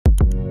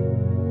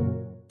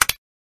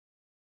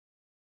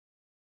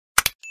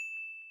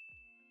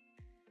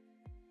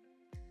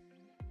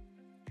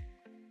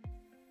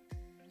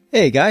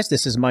Hey guys,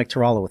 this is Mike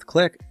Tarallo with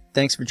Qlik.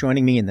 Thanks for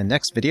joining me in the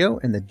next video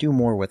in the Do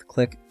More with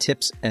Qlik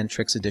Tips and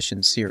Tricks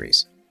Edition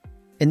series.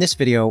 In this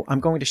video, I'm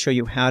going to show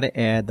you how to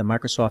add the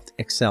Microsoft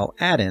Excel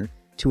add-in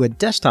to a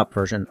desktop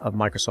version of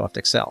Microsoft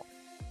Excel.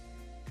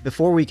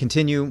 Before we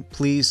continue,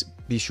 please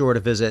be sure to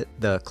visit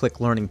the Qlik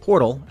Learning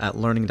portal at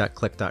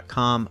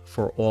learning.qlik.com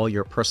for all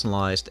your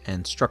personalized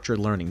and structured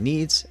learning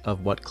needs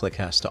of what Qlik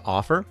has to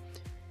offer.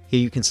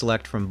 Here you can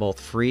select from both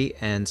free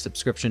and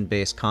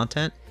subscription-based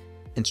content,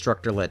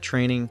 instructor-led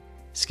training,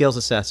 skills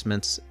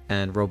assessments,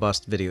 and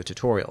robust video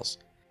tutorials.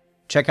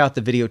 Check out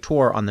the video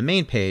tour on the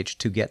main page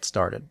to get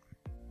started.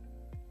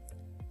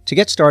 To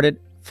get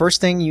started,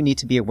 first thing you need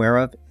to be aware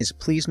of is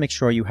please make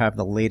sure you have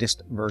the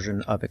latest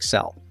version of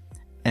Excel.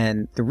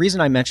 And the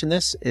reason I mention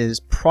this is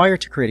prior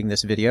to creating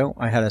this video,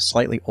 I had a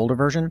slightly older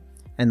version,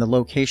 and the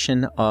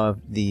location of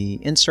the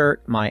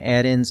insert, my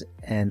add-ins,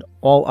 and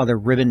all other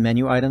ribbon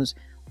menu items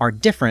are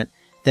different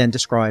than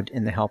described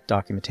in the help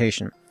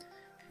documentation.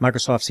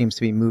 Microsoft seems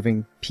to be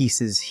moving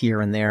pieces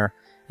here and there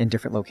in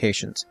different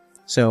locations.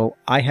 So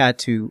I had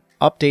to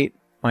update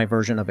my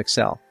version of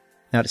Excel.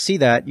 Now to see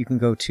that, you can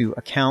go to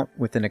Account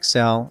within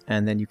Excel,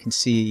 and then you can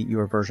see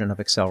your version of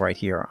Excel right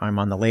here. I'm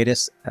on the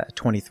latest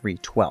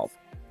 2312.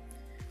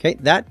 Okay,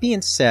 that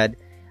being said,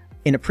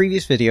 in a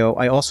previous video,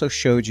 I also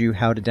showed you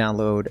how to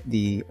download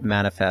the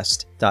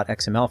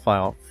manifest.xml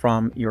file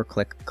from your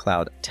Qlik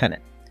Cloud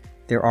tenant.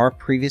 There are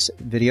previous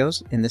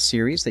videos in this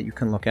series that you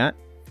can look at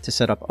to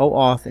set up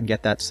OAuth and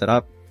get that set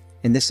up.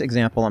 In this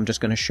example, I'm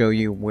just going to show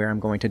you where I'm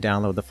going to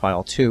download the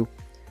file to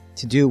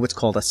do what's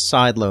called a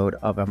sideload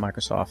of a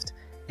Microsoft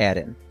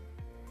add-in.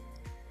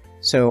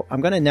 So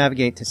I'm going to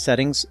navigate to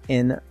Settings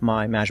in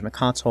my Management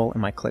Console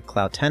in my Qlik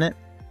Cloud tenant.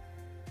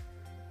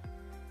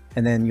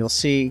 And then you'll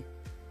see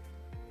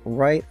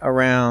right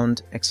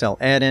around Excel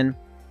add-in,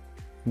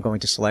 I'm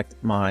going to select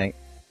my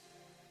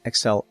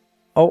Excel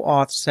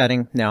OAuth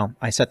setting. Now,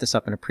 I set this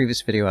up in a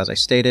previous video as I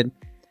stated,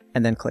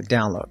 and then click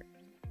Download.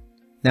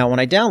 Now,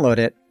 when I download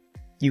it,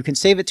 you can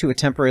save it to a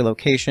temporary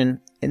location.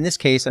 In this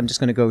case, I'm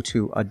just going to go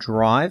to a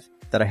drive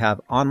that I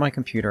have on my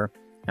computer.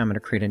 I'm going to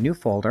create a new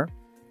folder,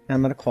 and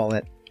I'm going to call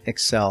it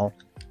Excel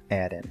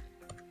Add-in.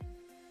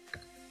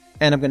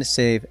 And I'm going to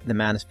save the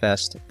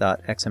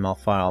manifest.xml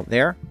file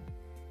there.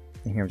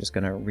 And here I'm just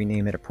going to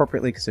rename it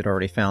appropriately because it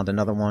already found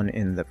another one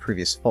in the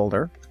previous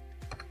folder.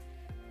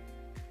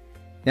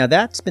 Now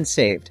that's been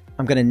saved.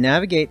 I'm going to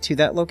navigate to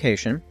that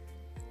location,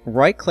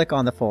 right-click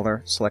on the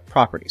folder, select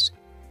Properties.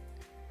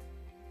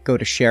 Go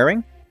to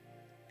Sharing,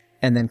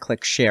 and then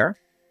click Share.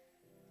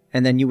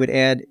 And then you would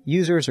add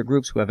users or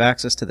groups who have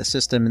access to the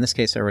system. In this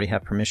case, I already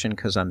have permission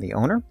because I'm the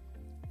owner.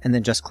 And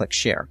then just click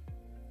Share,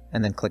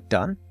 and then click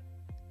Done.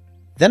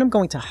 Then I'm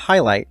going to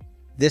highlight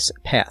this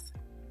path.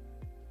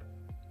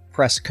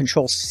 Press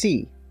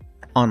Control-C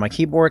on my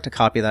keyboard to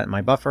copy that in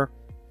my buffer,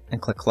 and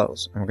click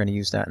Close. And we're going to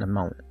use that in a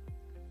moment.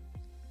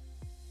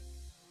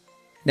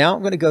 Now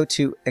I'm going to go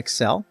to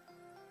Excel.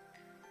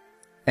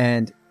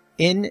 And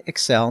in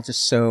Excel,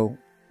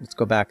 let's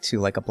go back to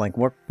like a blank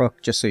workbook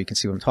just so you can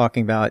see what I'm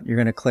talking about. You're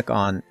going to click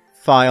on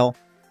File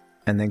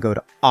and then go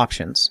to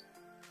Options.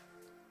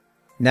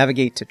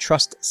 Navigate to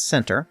Trust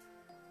Center.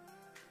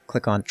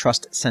 Click on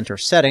Trust Center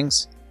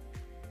Settings.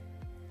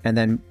 And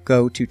then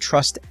go to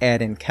Trust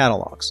Add-in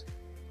Catalogs.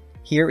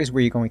 Here is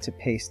where you're going to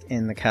paste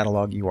in the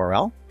catalog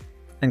URL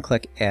and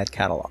click Add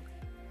Catalog.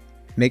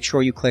 Make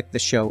sure you click the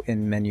Show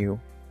in Menu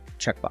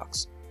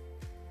checkbox.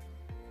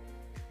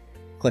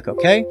 Click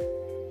OK.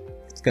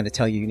 It's going to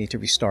tell you need to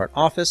restart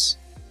Office.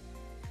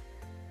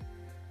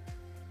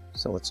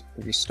 So let's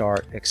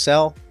restart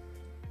Excel.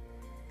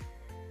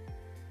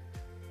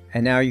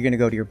 And now you're going to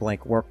go to your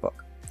blank workbook.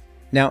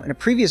 Now, in a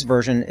previous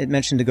version, it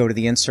mentioned to go to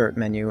the Insert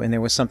menu, and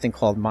there was something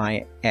called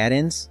My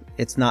Add-ins.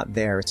 It's not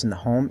there. It's in the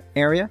Home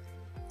area.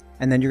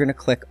 And then you're going to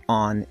click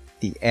on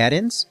the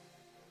Add-ins,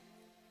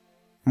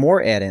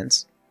 More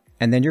Add-ins,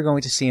 and then you're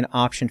going to see an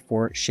option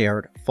for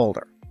Shared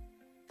Folder.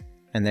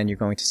 And then you're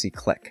going to see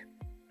Qlik.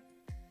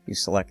 You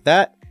select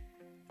that,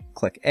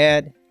 click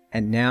Add,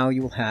 and now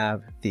you will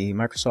have the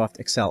Microsoft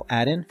Excel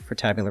add-in for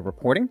tabular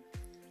reporting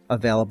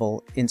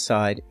available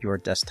inside your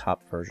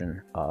desktop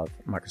version of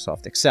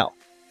Microsoft Excel.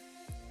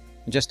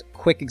 And just a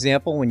quick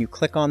example, when you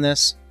click on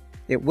this,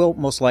 it will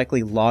most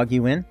likely log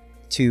you in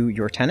to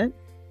your tenant.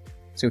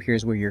 So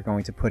here's where you're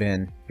going to put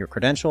in your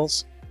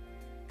credentials.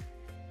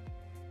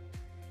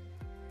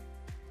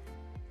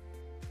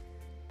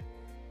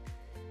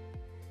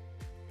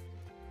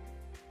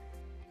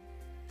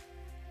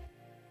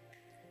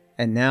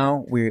 And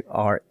now we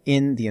are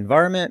in the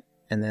environment,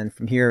 and then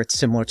from here it's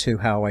similar to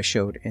how I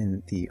showed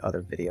in the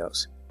other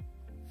videos.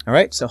 All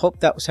right, so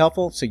hope that was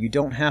helpful. So you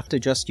don't have to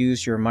just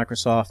use your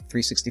Microsoft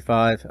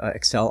 365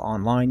 Excel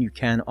online. You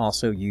can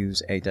also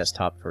use a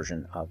desktop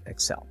version of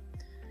Excel.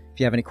 If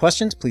you have any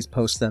questions, please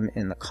post them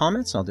in the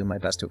comments. I'll do my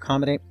best to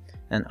accommodate,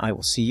 and I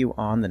will see you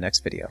on the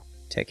next video.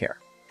 Take care.